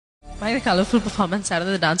Very colorful performance.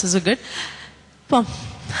 The dancers were good.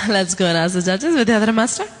 Let's go and ask the judges. Vidyadhara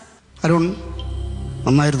Master. Arun,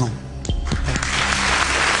 നന്നായിരുന്നു.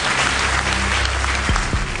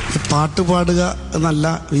 പാട്ട് പാടുക എന്നല്ല,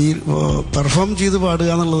 ഈ perform ചെയ്ത് പാടുക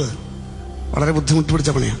എന്നുള്ളത് വളരെ ബുദ്ധിമുട്ട്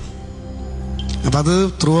പിടിച്ച പണിയാണ്. അപ്പം അത്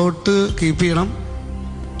ത്രൂ ഔട്ട് കീപ്പ് ചെയ്യണം,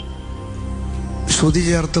 ശ്രുതി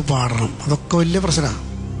ചേർത്ത് പാടണം. അതൊക്കെ വലിയ പ്രശ്നമാണ്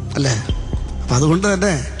അല്ലേ? അപ്പം അതുകൊണ്ട്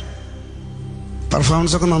തന്നെ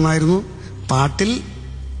പെർഫോമൻസൊക്കെ നന്നായിരുന്നു. പാട്ടിൽ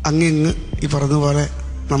അങ്ങിങ്ങ് ഈ പറഞ്ഞതുപോലെ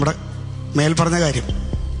നമ്മുടെ മേൽ പറഞ്ഞ കാര്യം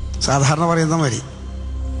സാധാരണ പറയുന്ന മാതിരി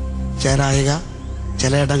ചേരായിക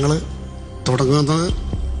ചില ഇടങ്ങൾ തുടങ്ങുന്നത്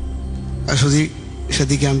ശ്രുതി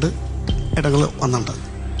ശ്രദ്ധിക്കാണ്ട് ഇടങ്ങൾ വന്നിട്ടുണ്ട്.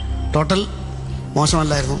 ടോട്ടൽ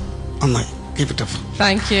മോശമല്ലായിരുന്നു, നന്നായി. Keep it up.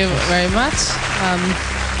 Thank you very much.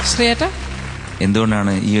 ശ്രീയേട്ട,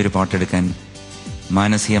 എന്തുകൊണ്ടാണ് ഈ ഒരു പാട്ടെടുക്കാൻ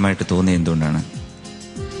മാനസികമായിട്ട് തോന്നിയത്? എന്തുകൊണ്ടാണ്?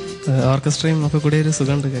 ഓർക്കസ്ട്രയും ഒക്കെ കൂടി ഒരു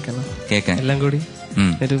സുഖമുണ്ട് കേൾക്കാൻ, എല്ലാം കൂടി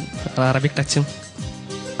ഒരു അറബിക് ടച്ചും.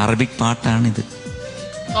 അറബിക് പാട്ടാണിത്.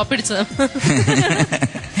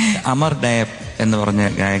 അമർ ഡയബ് എന്ന് പറഞ്ഞ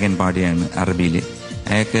ഗായകൻ പാടിയാണ് അറബിയില്.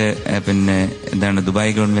 അയാൾക്ക് പിന്നെ എന്താണ്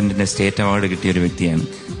ദുബായ് ഗവൺമെന്റിന്റെ സ്റ്റേറ്റ് അവാർഡ് കിട്ടിയ ഒരു വ്യക്തിയാണ്.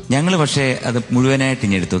 ഞങ്ങൾ പക്ഷേ അത് മുഴുവനായിട്ട്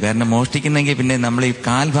ഇഞ്ഞെടുത്തു. കാരണം മോഷ്ടിക്കുന്നെങ്കിൽ പിന്നെ നമ്മൾ ഈ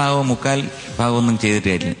കാൽ ഭാഗമോ മുക്കാൽ ഭാഗമോ ഒന്നും ചെയ്തിട്ട്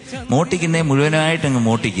കാര്യമില്ല. മോട്ടിക്കുന്നേ മുഴുവനായിട്ട് അങ്ങ്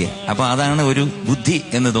മോട്ടിക്കുക. അപ്പൊ അതാണ് ഒരു ബുദ്ധി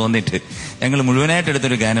എന്ന് തോന്നിയിട്ട് ഞങ്ങൾ മുഴുവനായിട്ട്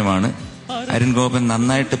എടുത്തൊരു ഗാനമാണ്. അരുൺ ഗോപൻ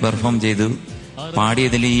നന്നായിട്ട് പെർഫോം ചെയ്തു.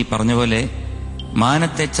 പാടിയതിൽ ഈ പറഞ്ഞ പോലെ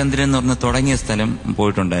മാനത്തെ ചന്ദ്രൻ എന്ന് പറഞ്ഞ് തുടങ്ങിയ സ്ഥലം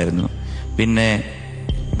പോയിട്ടുണ്ടായിരുന്നു. പിന്നെ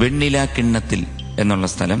വെണ്ണില കിണ്ണത്തിൽ എന്നുള്ള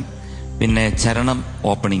സ്ഥലം, പിന്നെ ചരണം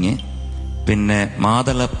ഓപ്പണിങ്, പിന്നെ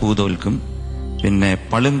മാതള പൂതോൽക്കും, പിന്നെ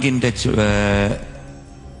പളുങ്കിന്റെ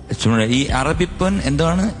ഈ അറബിപ്പൊൻ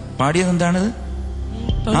എന്താണ് പാടിയത്? എന്താണിത്?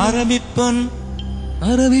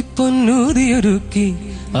 അറബിപ്പൊന്നൂതിയൊരുക്കി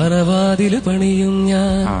അറവാതിൽ പണിയും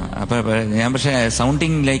ഞാൻ. അപ്പൊ ഞാൻ പക്ഷെ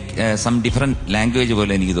sounding like some different language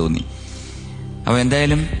പോലെ എനിക്ക് തോന്നി. അപ്പൊ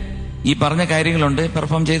എന്തായാലും ഈ പറഞ്ഞ കാര്യങ്ങളുണ്ട്.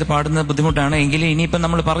 പെർഫോം ചെയ്ത് പാടുന്ന ബുദ്ധിമുട്ടാണ്. എങ്കിലും ഇനിയിപ്പം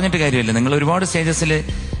നമ്മൾ പറഞ്ഞിട്ട് കാര്യമില്ല. നിങ്ങൾ ഒരുപാട് സ്റ്റേജസിൽ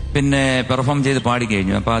പിന്നെ പെർഫോം ചെയ്ത് പാടി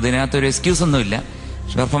കഴിഞ്ഞു. അപ്പൊ അതിനകത്തൊരു എക്സ്ക്യൂസ് ഒന്നുമില്ല.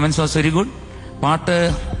 Performance was very good. പാട്ട്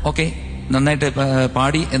ഓക്കെ, നന്നായിട്ട്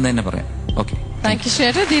പാടി എന്ന് തന്നെ പറയാം. Okay, thank you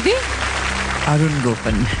Shweta. Didi, Arun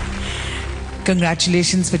Gopan,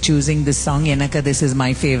 congratulations for choosing this song. Enaka, this is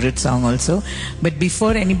my favorite song also. But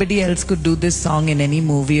before anybody else could do this song in any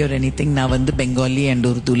movie or anything, na vandu Bengali and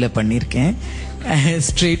Urdu la pannirken,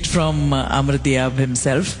 straight from Amar Diyab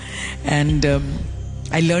himself. And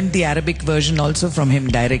I learned the Arabic version also from him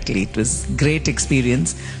directly. It was great experience.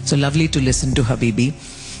 So lovely to listen to Habibi.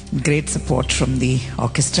 Great support from the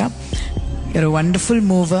orchestra. You're a wonderful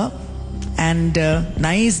mover and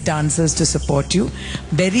nice dancers to support you.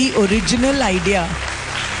 Very original idea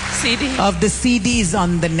CD of the CDs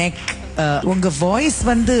on the neck. Unga voice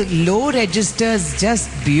vandu low registers, just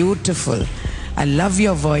beautiful. I love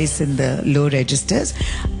your voice in the low registers.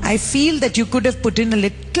 I feel that you could have put in a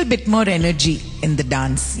little bit more energy in the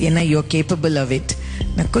dance. You're capable of it.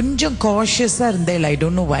 Na konjam cautious irundel. I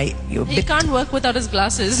don't know why. He can't work without his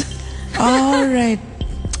glasses. All right.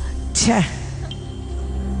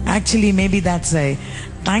 Actually, maybe that's why.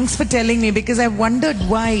 Thanks for telling me, because I wondered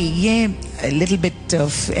why. Yeah, a little bit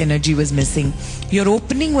of energy was missing. Your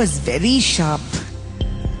opening was very sharp.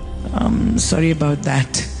 Sorry about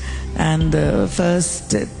that. And the first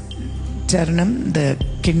charanam, the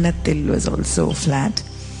kinnatil, was also flat.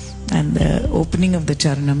 And the opening of the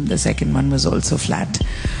charanam, the second one, was also flat.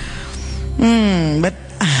 But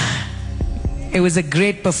it was a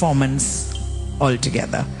great performance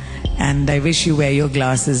altogether. And I wish you wear your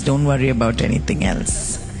glasses. Don't worry about anything else.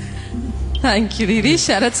 Thank you, Didi.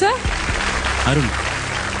 Sharat sir. Arun,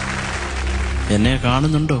 എന്നെ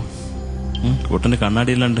കാണുന്നുണ്ടോ? കൂട്ടന്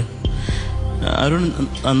കണ്ണാടിയിലുണ്ട്. അരുൺ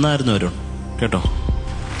നന്നായിരുന്നു. അരുൺ കേട്ടോ,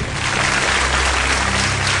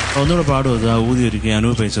 ഒന്നുകൂടെ പാടുമോ? അത് ഊതി ഒരുക്കി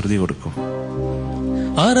അനൂപ ശ്രുതി കൊടുക്കും.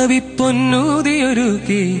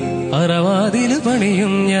 അറബിപ്പൊന്നൂതിയൊരുക്കി അറവാതിൽ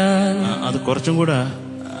പണിയും ഞാൻ. അത് കുറച്ചും കൂടെ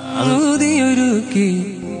ഊതിയൊരുക്കി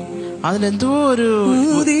അതിലെന്തോ ഒരു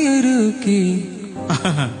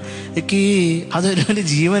അതൊരു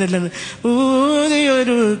ജീവനല്ല.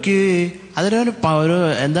 ഊതിയൊരുക്കി അതിലൊരു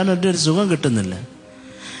എന്താണ് ഒരു സുഖം കിട്ടുന്നില്ല.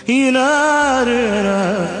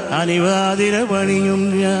 അനിവാതിര പണിയും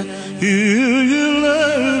ഞാൻ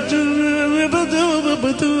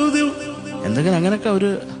എന്തെങ്കിലും അങ്ങനെയൊക്കെ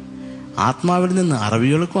ഒരു ആത്മാവിൽ നിന്ന്.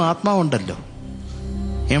 അറബികൾക്കും ആത്മാവുണ്ടല്ലോ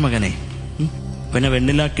മകനെ. പിന്നെ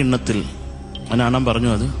വെണ്ണില കിണ്ണത്തിൽ അണ്ണൻ പറഞ്ഞു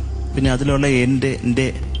അത്. പിന്നെ അതിലുള്ള എൻ്റെ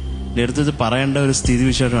അടുത്തത് പറയേണ്ട ഒരു സ്ഥിതി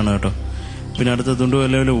വിശേഷമാണ് കേട്ടോ. പിന്നെ അടുത്ത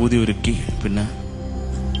തുണ്ടുവല്ല ഊതി ഒരുക്കി. പിന്നെ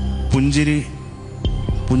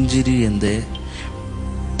പുഞ്ചിരി എന്തേ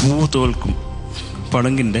പൂ തോൽക്കും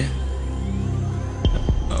പളുങ്കിൻ്റെ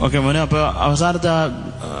ഓക്കെ മോനെ. അപ്പൊ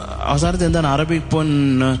അവസാനത്തെ എന്താണ് അറബിക്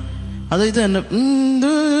പൊന്ന്, അത് ഇത് തന്നെ.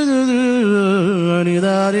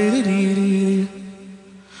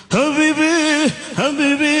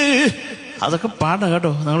 അതൊക്കെ പാടാം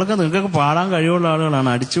കേട്ടോ. നിങ്ങൾക്ക് പാടാൻ കഴിവുള്ള ആളുകളാണ്.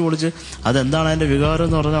 അടിച്ചു പൊളിച്ച് അതെന്താണ് അതിന്റെ വികാരം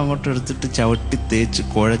എന്ന് പറഞ്ഞാൽ അങ്ങോട്ട് എടുത്തിട്ട് ചവിട്ടി തേച്ച്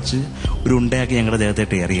കുഴച്ച് ഒരു ഉണ്ടയാക്കി ഞങ്ങളുടെ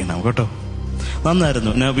ദേഹത്തേട്ട് എറിയണം കേട്ടോ.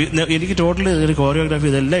 നന്നായിരുന്നു. എനിക്ക് ടോട്ടലി കോറിയോഗ്രാഫി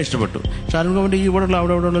ഇതെല്ലാം ഇഷ്ടപ്പെട്ടു. ഷാരൂഖ് ഖാന്റെ ഈ ഇവിടെ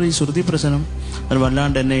ഉള്ള ഈ ശ്രുതി പ്രശ്നം അത്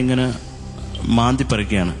വല്ലാണ്ട് എന്നെ ഇങ്ങനെ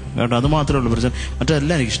മാന്തിപ്പറിക്കുകയാണ് കേട്ടോ. അത് മാത്രമേ ഉള്ളൂ പ്രശ്നം.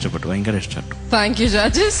 മറ്റെല്ലാം എനിക്ക് ഇഷ്ടപ്പെട്ടു, ഭയങ്കര ഇഷ്ടപ്പെട്ടു. Thank you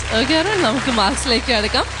judges. ഓക്കെ, നമുക്ക് മാർക്സിലേക്ക്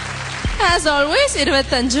എടുക്കാം. ആസ് ഓൾവേസ്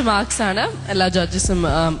 25 മാർക്സ് ആണ് എല്ലാ ജഡ്ജസും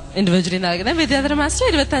ഇൻഡിവിജ്വലി നൽകുന്നത്. വിദ്യാധര മാസ്റ്റർ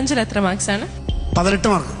 25-ൽ എത്ര മാർക്സ് ആണ്? 18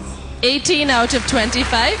 mark. 18 out of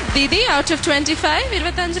 25. Didi out of 25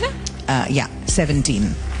 25-ല്? 17.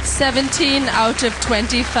 17 out of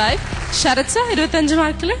 25. Sarath sir 25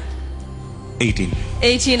 മാർക്കില്?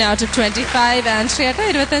 18 out of 25. And ശ്രീയേട്ട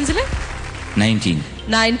 25-ല്?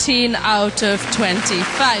 19 out of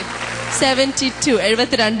 25.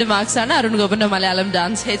 72 marks ആണ് അരുൺ ഗോപന്റെ മലയാളം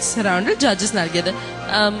ഡാൻസ് ഹിറ്റ്സ് റൗണ്ടിൽ ജഡ്ജസ് നൽകിയത്.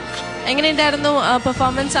 എങ്ങനെയുണ്ടായിരുന്നു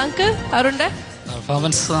പെർഫോമൻസ് അങ്കിൾ അരുണിന്റെ?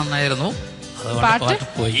 പെർഫോമൻസ് നന്നായിരുന്നു.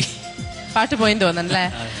 പാട്ട് പോയിന്ന് തോന്നല്ലേ?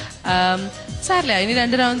 സാറില്ല, ഇനി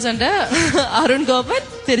 2 റൗണ്ട്സ് ഉണ്ട്. അരുൺ ഗോപൻ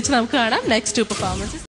തിരിച്ച് നമുക്ക് കാണാം. Next 2 performances.